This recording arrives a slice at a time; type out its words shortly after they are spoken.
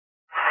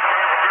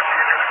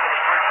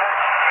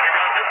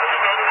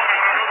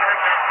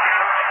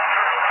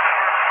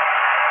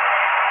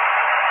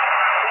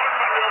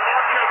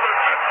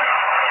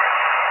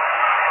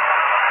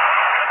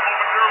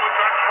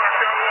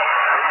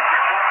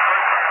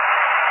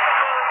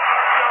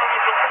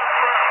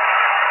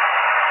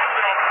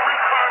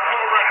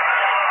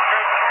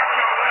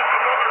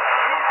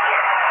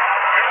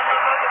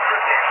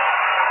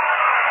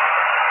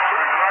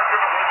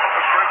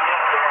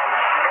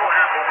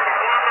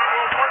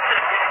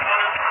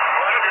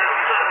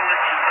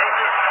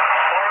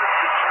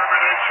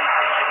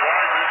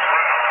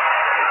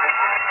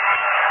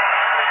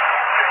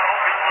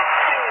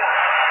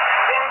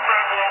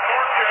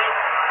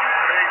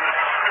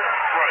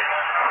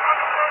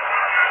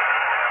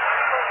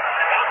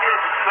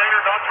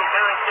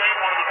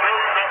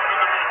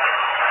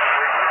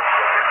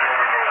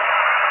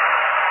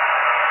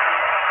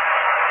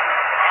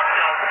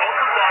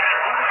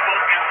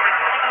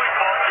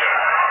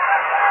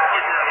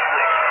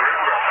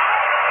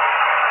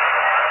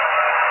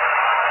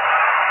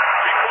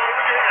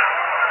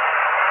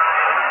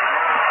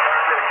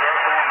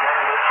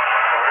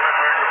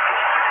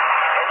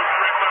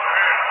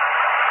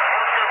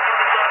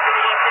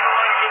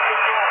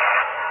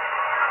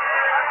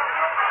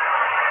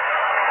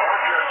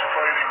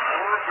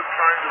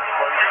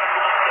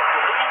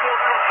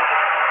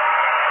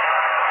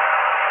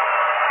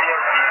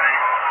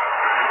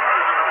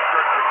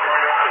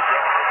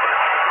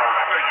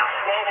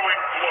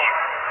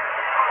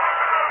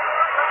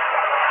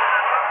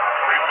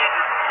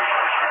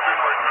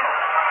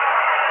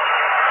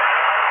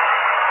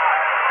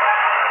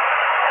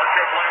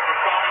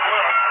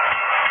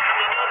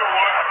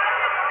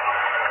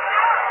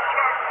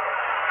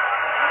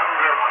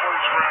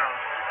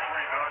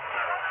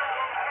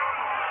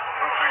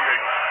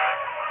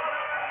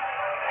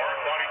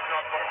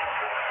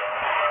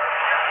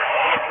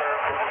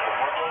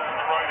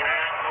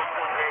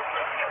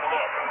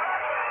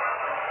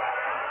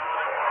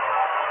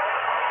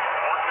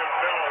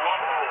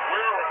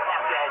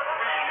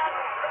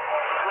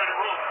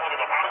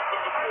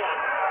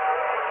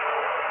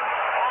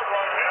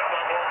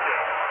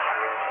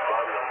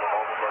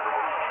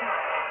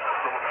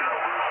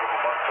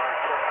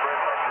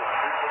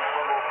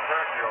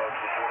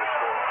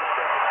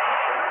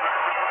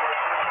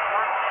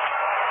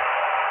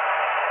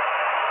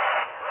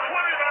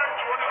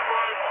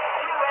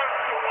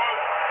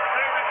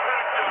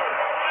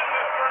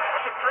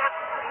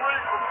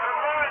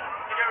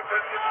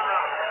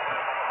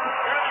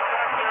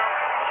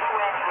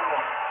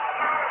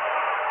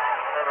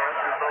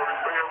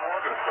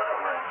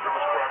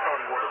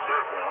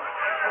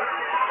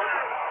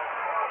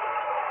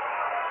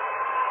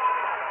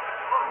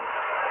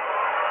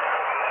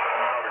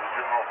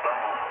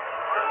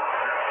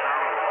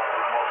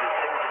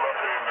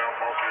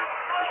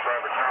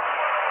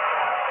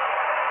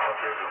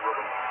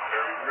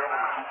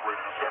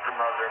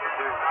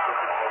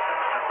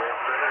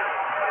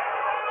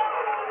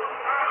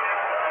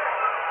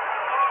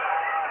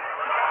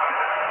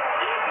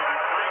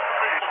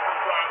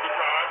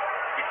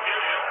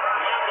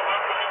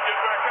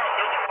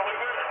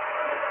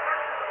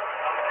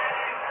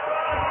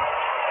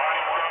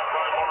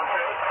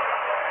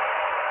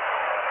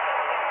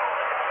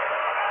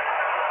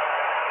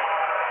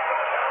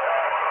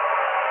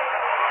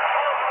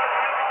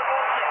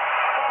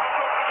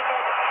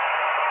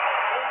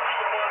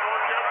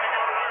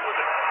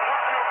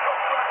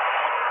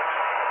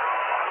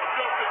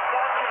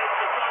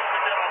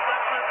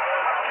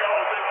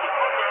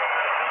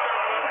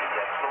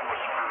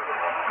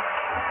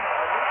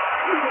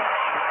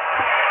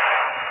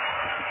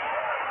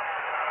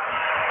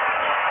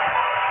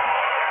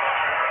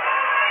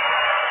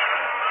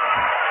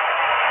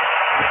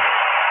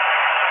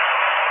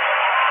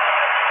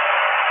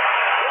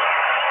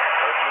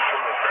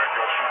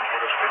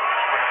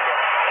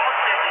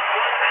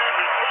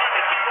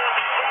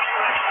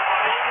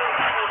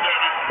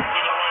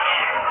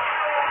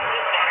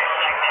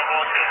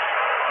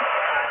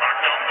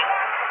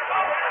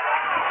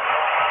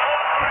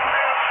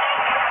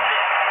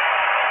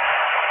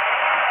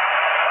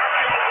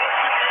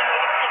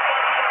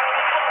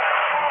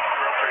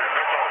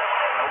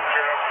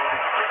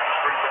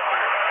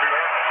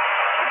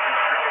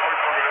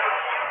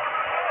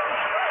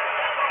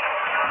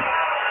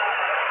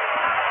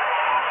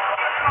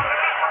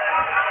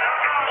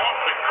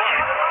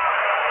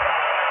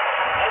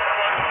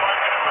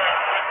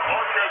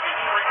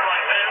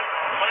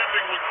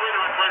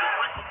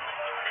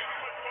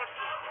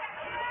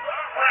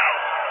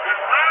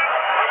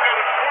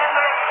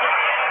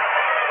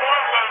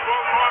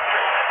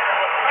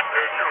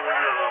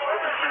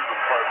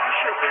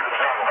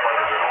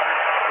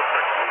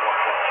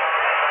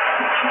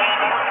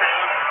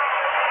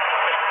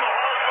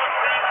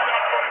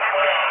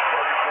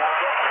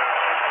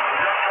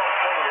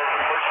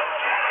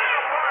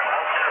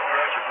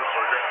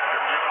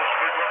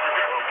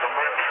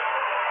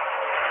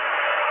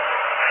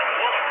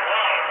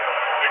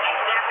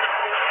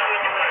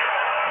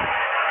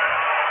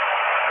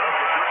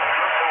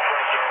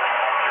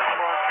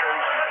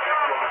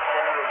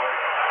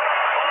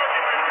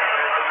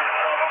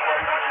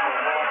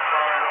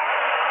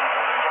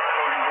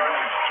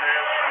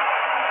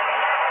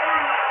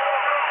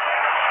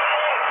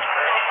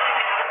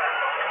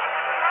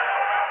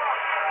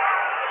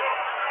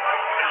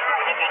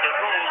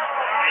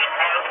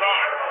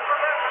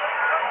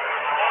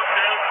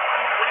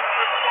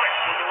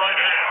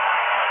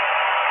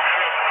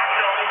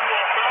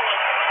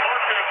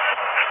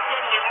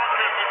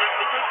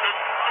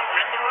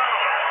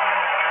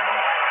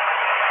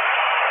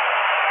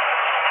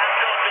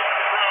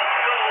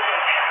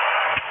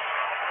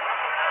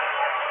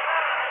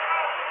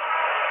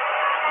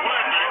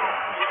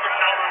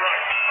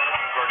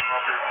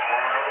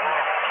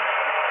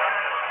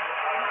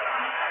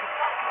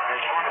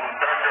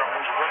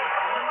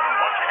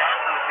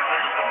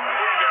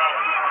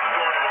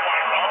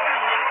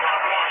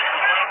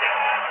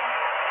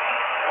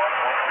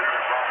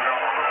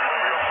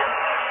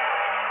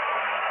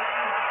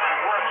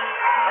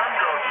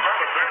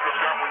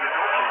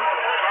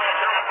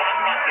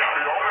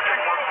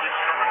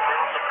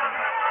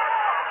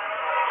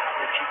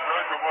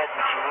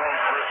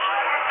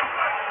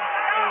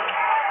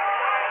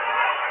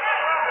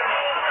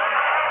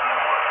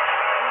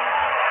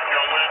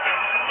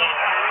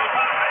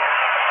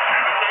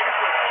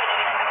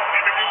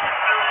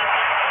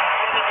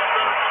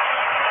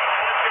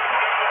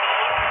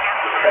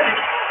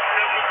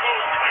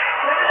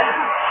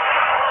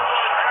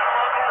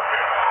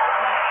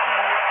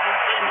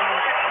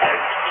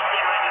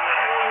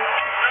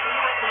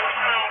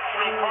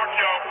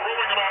Pacquiao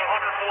throwing about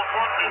 104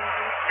 punches.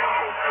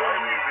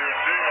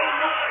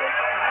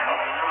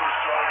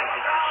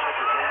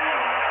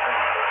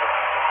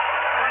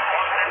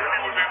 He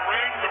was in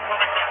range of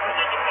coming back to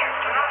win the fight.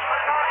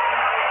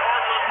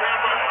 Hard left hand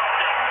by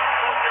Pacquiao.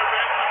 Marquez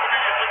answers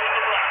immediately with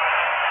the right.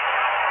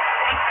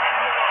 Fight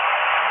comes along.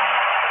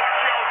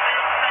 Pacquiao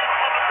can't see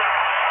coming back.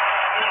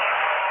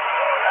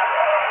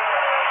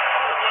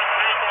 Hard left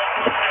hand by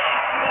Pacquiao.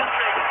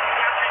 Marquez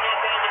backing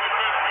up on the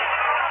defensive.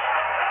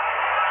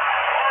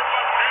 Hard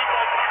left hand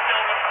by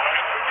Pacquiao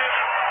lands again.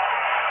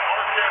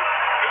 Marquez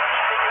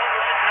misses with one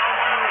right now.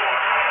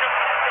 Gets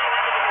Pacquiao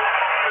into the ground.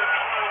 This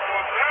is doing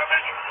more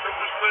damage. This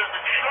is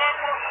landing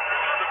sharper.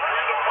 This is the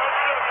three to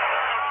Pacquiao.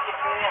 That's the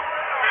four.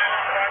 And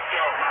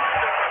Pacquiao.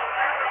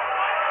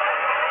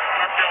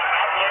 Pacquiao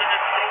not letting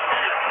it go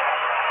here.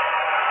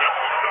 This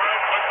is the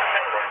right leg to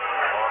hit right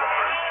there.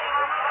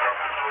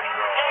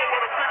 Oh,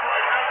 what a big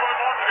right hand by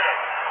Marquez.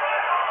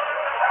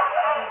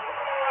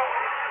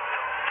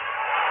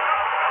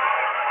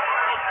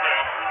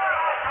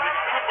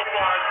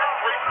 Exemplifies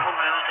great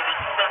careers of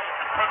his best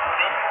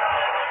countrymen.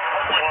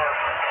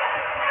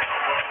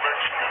 Most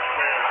Mexican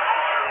fans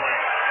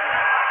showing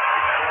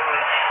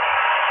courage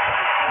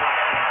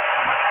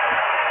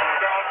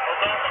about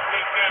the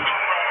fifth ending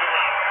round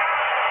around.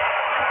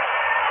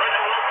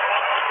 Reggie Rose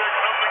wants to take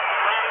nothing for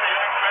granted. He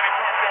asks Manny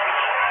Pacquiao to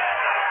go.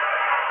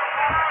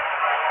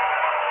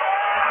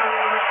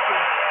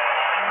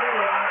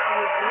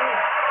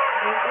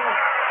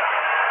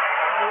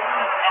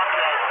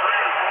 Pacquiao's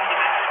brain is rolled to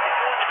be with the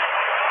forward.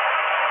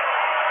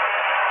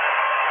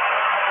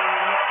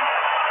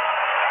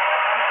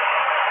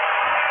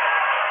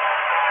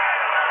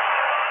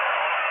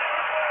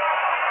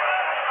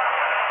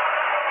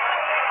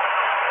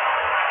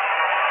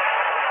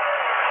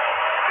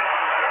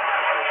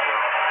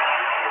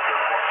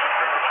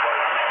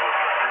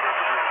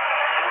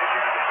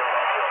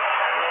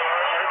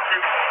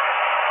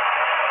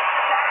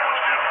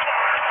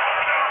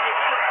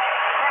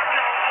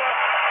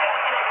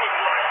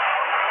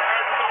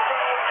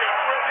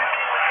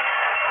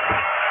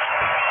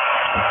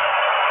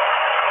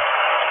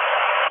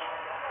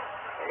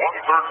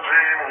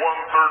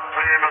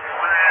 A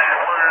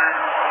three-way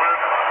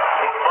split.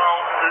 The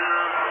bout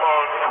is a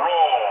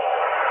draw.